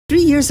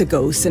3 years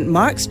ago, St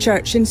Mark's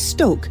Church in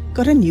Stoke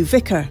got a new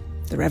vicar,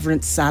 the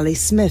Revd Sally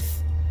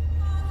Smith.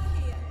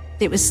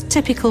 It was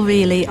typical,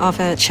 really, of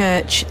a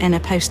church in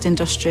a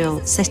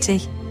post-industrial city.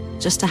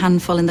 Just a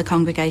handful in the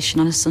congregation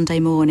on a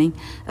Sunday morning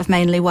of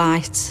mainly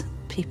white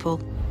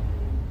people.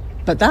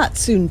 But that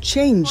soon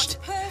changed.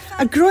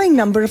 A growing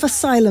number of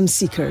asylum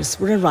seekers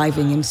were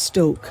arriving in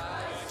Stoke,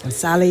 and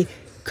Sally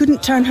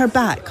couldn't turn her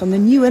back on the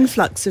new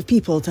influx of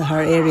people to her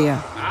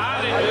area.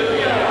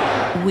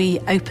 We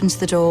opened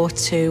the door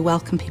to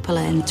welcome people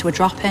in to a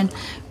drop-in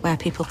where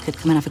people could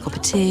come and have a cup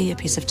of tea, a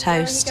piece of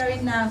toast. Where are you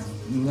going now?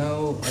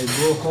 No, I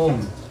go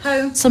home.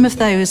 Home? Some of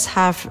those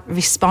have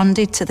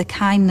responded to the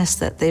kindness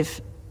that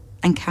they've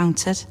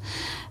encountered,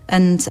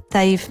 and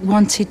they've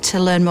wanted to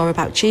learn more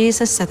about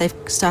Jesus, so they've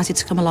started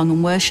to come along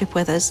and worship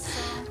with us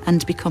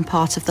and become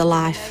part of the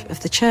life of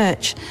the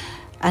church.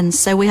 And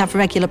so we have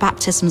regular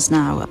baptisms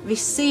now.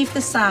 Receive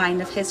the sign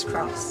of his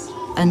cross.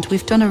 And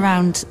we've done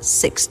around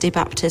 60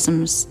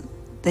 baptisms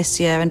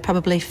this year, and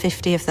probably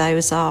 50 of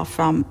those are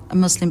from a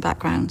Muslim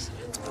background.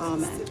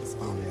 Amen.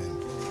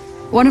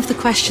 One of the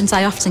questions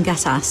I often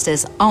get asked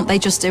is, aren't they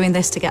just doing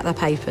this to get their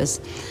papers?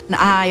 And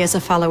I, as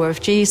a follower of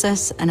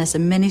Jesus and as a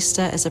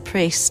minister, as a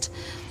priest,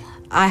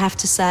 I have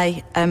to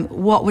say,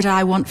 what would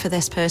I want for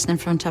this person in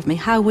front of me?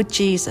 How would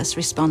Jesus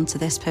respond to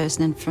this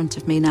person in front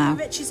of me now?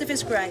 The riches of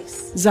his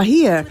grace.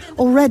 Zahir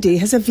already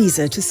has a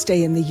visa to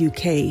stay in the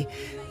UK,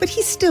 but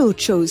he still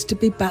chose to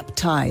be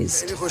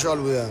baptised.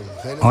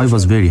 I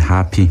was very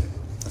happy.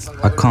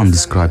 I can't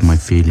describe my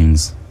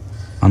feelings.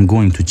 I'm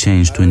going to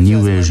change to a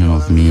new version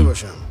of me.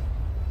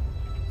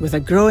 With a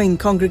growing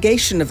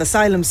congregation of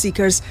asylum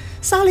seekers,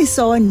 Sally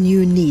saw a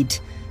new need,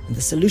 and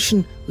the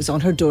solution was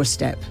on her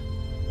doorstep.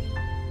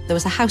 There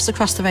was a house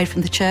across the road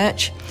from the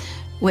church,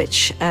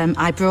 which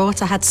I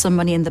brought. I had some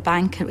money in the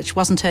bank, which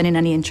wasn't earning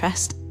any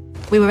interest.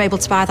 We were able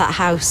to buy that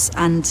house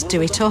and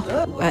do it up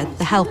with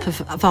the help of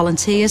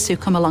volunteers who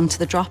come along to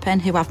the drop-in,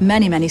 who have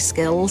many, many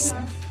skills.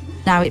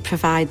 Now it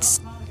provides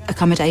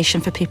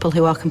accommodation for people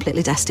who are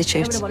completely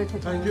destitute.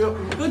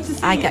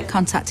 I get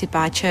contacted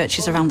by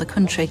churches around the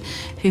country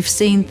who've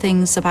seen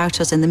things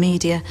about us in the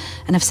media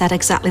and have said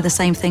exactly the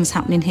same things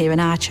happening here in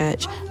our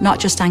church, not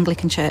just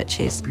Anglican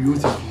churches.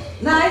 Beautiful.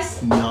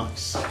 Nice.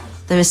 Nice.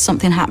 There is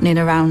something happening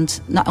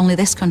around not only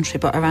this country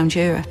but around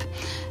Europe,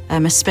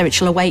 a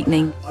spiritual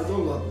awakening.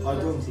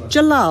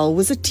 Jalal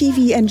was a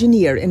TV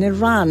engineer in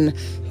Iran.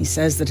 He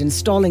says that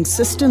installing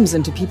systems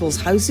into people's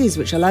houses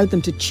which allowed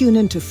them to tune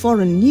into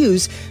foreign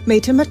news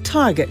made him a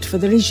target for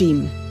the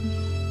regime.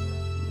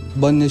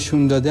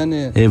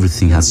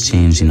 Everything has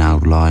changed in our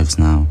lives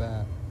now.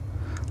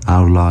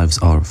 Our lives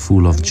are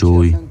full of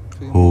joy,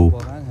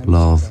 hope,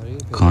 love,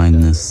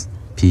 kindness,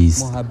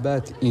 peace.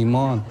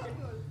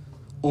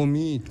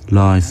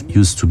 Life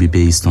used to be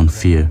based on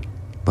fear,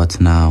 but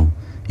now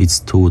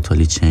it's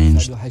totally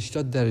changed.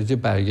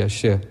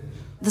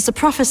 There's a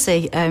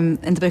prophecy in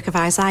the book of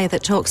Isaiah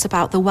that talks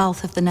about the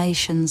wealth of the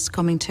nations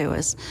coming to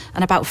us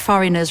and about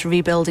foreigners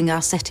rebuilding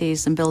our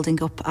cities and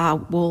building up our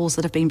walls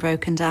that have been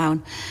broken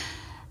down.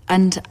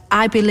 And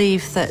I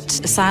believe that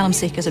asylum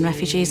seekers and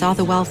refugees are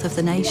the wealth of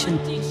the nation.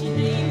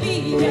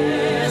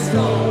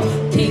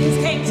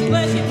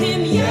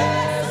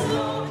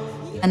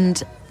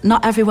 And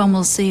not everyone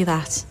will see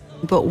that.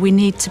 But we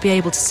need to be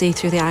able to see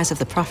through the eyes of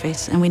the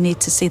prophet, and we need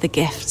to see the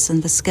gifts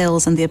and the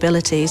skills and the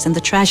abilities and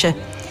the treasure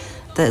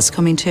that's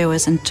coming to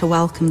us and to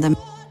welcome them.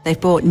 They've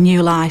brought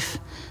new life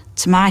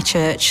to my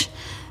church,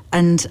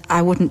 and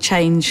I wouldn't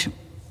change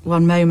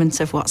one moment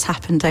of what's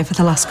happened over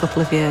the last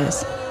couple of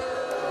years.